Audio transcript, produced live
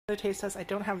The taste test, I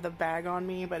don't have the bag on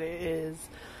me, but it is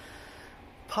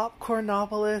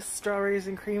Popcornopolis strawberries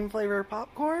and cream flavor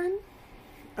popcorn.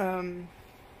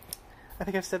 I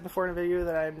think I've said before in a video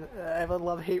that I have a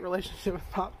love-hate relationship with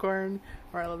popcorn,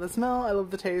 where I love the smell, I love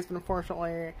the taste, but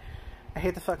unfortunately I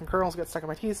hate the fucking kernels get stuck in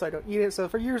my teeth, so I don't eat it. So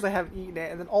for years I haven't eaten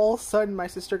it, and then all of a sudden my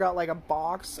sister got like a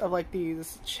box of like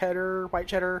these cheddar, white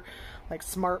cheddar, like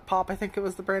Smart Pop, I think it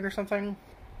was the brand or something.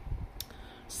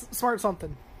 Smart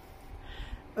something.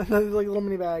 And then like little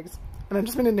mini bags. And I've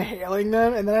just been inhaling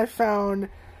them, and then I found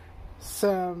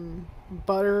some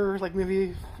butter, like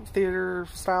movie theater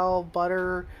style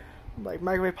butter, like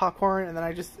microwave popcorn, and then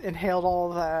I just inhaled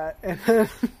all of that, and then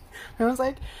I was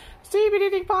like, Steve, been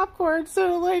eating popcorn,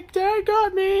 so like your dad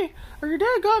got me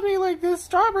like this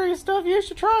strawberry stuff, you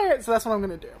should try it. So that's what I'm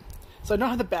gonna do. So I don't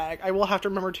have the bag. I will have to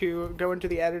remember to go into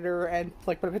the editor and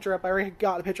like put a picture up. I already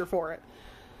got a picture for it,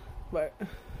 but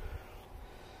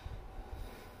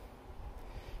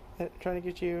trying to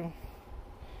get you.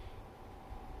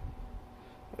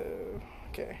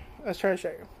 Okay, I was trying to show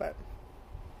you, but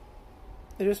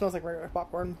it just smells like regular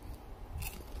popcorn.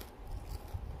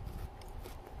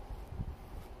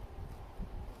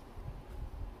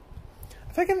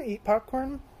 I think I can eat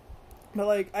popcorn, but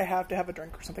like I have to have a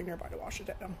drink or something nearby to wash it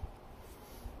down.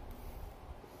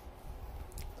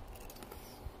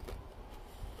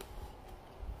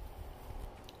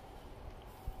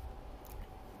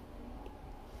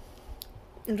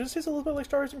 It just tastes a little bit like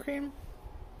strawberries and cream.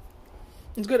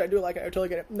 It's good. I do like it. I totally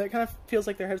get it. And it kind of feels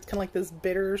like there has kind of like this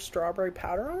bitter strawberry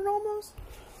powder on it almost.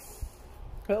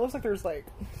 But it looks like there's like,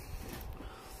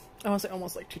 I want to say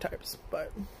almost like two types,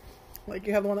 but like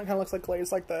you have the one that kind of looks like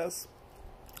glazed like this,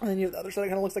 and then you have the other side that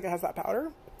kind of looks like it has that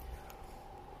powder.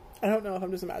 I don't know if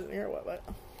I'm just imagining or what, but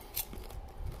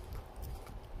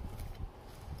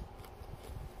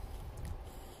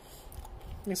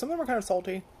yeah, some of them are kind of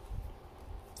salty.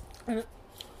 And I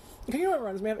think what it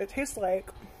reminds me of, it tastes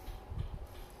like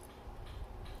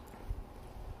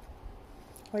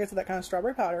I said, that kind of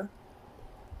strawberry powder.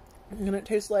 And it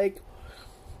tastes like,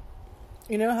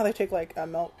 you know how they take like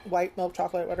white milk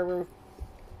chocolate, whatever,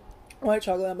 white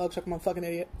chocolate, milk chocolate, I'm a fucking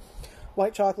idiot,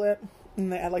 white chocolate,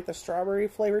 and they add like the strawberry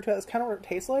flavor to it. That's kind of what it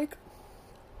tastes like.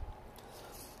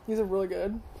 These are really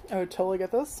good. I would totally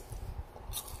get this.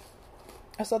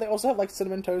 I saw they also have like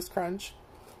cinnamon toast crunch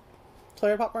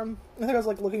flavor popcorn. I think I was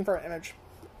like looking for an image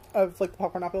of like the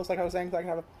Popcornopolis, like I was saying, so I can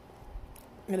have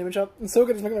an image up. It's so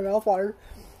good, it's making my mouth water.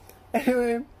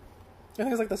 Anyway, I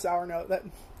think it's like the sour note that,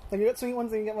 like, you get sweet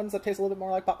ones and you get ones that taste a little bit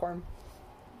more like popcorn,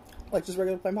 like just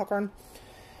regular plain popcorn,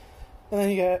 and then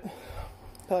you get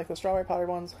like the strawberry powdered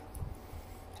ones.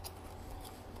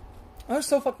 That was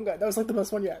so fucking good. That was like the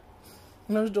best one yet.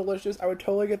 And that was delicious. I would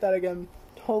totally get that again.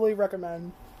 Totally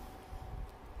recommend.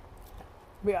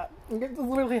 But yeah, it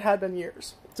literally had been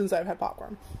years since I've had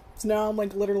popcorn. So now I'm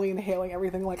like literally inhaling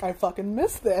everything, like I fucking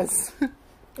miss this.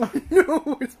 Oh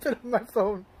no, it's been on my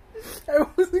phone. I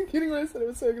wasn't kidding when I said it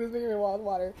was so good, it's making me wild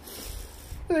water.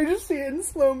 And I just see it in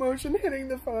slow motion hitting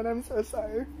the phone. I'm so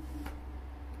sorry.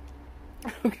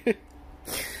 Okay.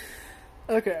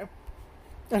 Okay.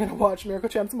 I'm gonna watch Miracle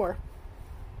Champ some more.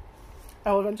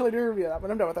 I will eventually do a review of that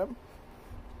when I'm done with it,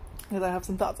 because I have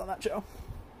some thoughts on that show.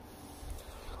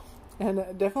 And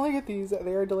definitely get these.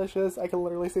 They are delicious. I can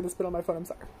literally see the spit on my phone. I'm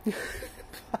sorry.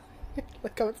 Bye.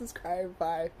 Like, comment, subscribe.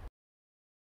 Bye.